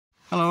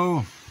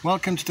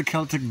Welcome to the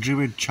Celtic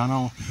Druid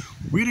channel.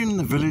 We're in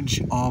the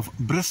village of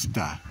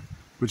Brithdir,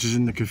 which is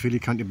in the Caerphilly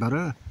County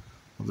Borough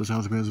of the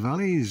South Wales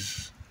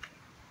Valleys.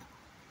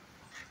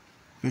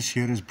 This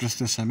here is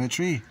Brithdir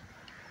Cemetery.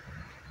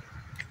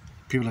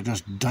 People are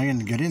just dying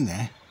to get in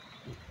there.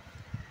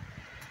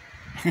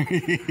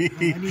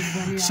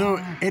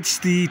 So it's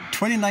the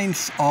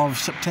 29th of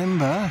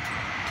September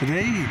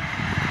today.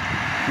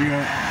 We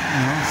are,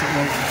 sort of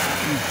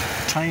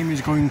like, time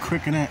is going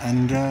quick, innit?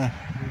 And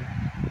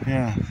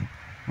yeah,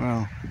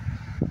 well,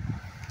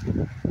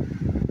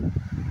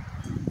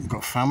 we've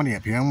got family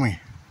up here, haven't we?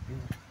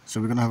 So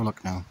we're going to have a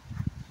look now.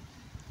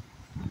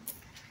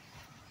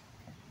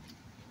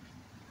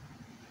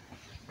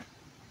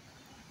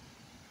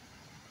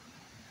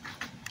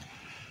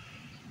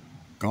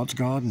 God's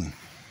garden.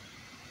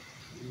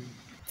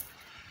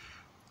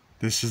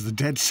 This is the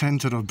dead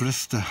centre of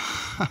Brithdir.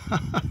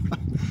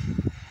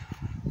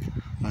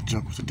 That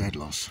joke was a dead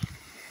loss.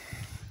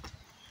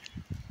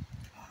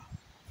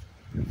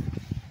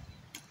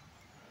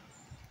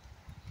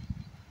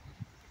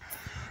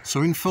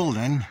 So in full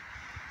then,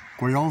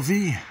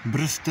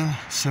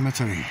 Brithdir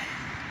Cemetery.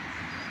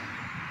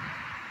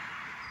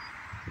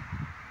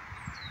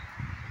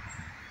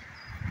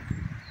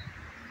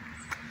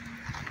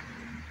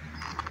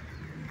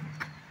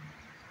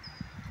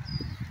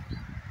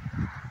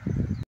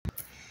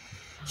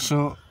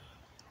 So,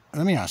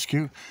 let me ask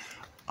you,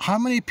 how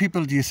many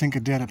people do you think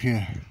are dead up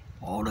here?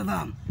 All of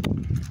them.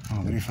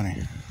 Oh, very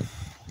funny.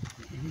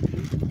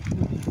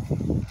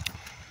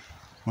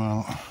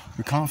 Well,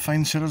 we can't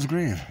find Cyril's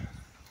grave.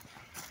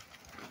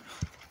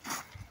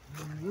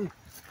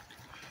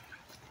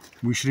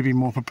 We should have been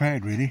more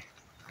prepared, really.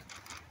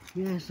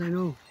 Yes, I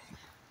know.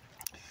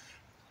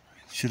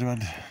 Should have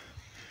had...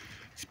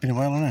 It's been a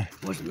while, hasn't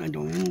it? Wasn't I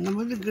don't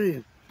remember the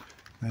grave?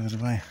 Neither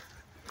have I.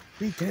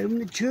 They tell him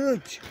the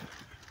church.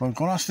 Well,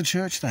 go and ask the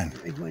church then.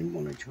 I went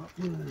on a church.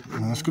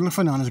 Let's go look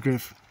for Nana's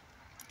grave.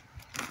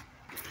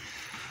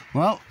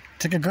 Well,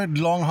 take a good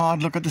long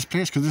hard look at this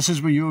place, because this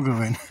is where you're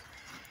going.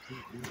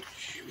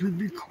 Should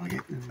be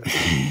quiet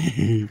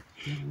now.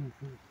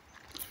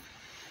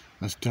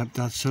 That's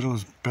Dad Cyril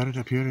was buried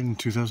up here in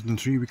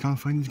 2003. We can't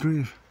find his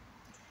grave.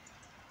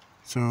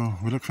 So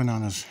we look for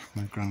Nana's,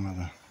 my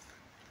grandmother.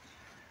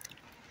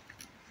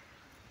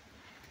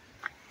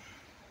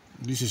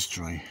 At least it's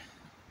dry.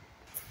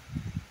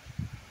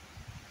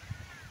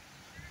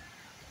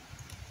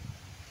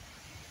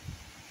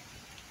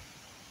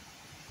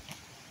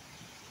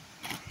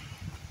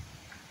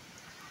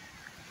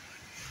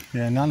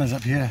 Yeah, Nana's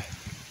up here.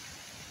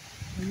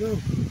 I know.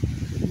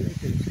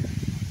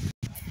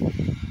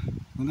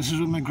 Well, this is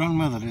where my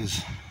grandmother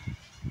is,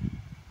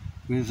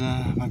 with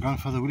my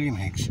grandfather William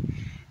Higgs. It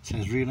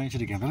says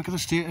reunited again, but look at the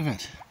state of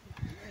it.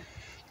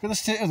 Look at the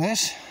state of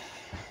this.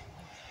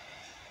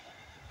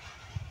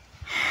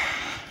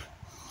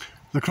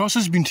 The cross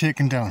has been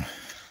taken down.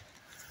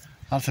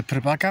 I'll have to put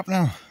it back up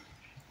now.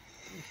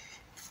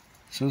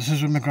 So this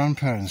is where my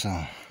grandparents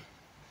are.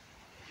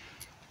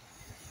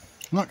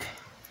 Look.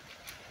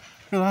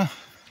 Look at that.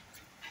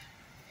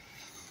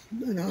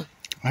 No.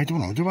 I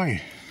don't know, do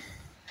I?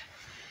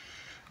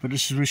 But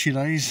this is where she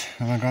lies,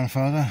 and my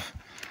grandfather.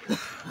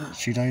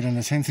 She died on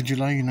the 10th of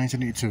July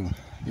 1982.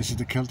 This is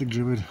the Celtic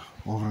Druid,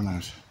 over and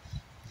out.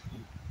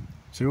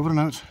 Say over and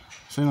out.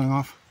 Say nothing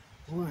off.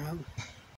 Over and out.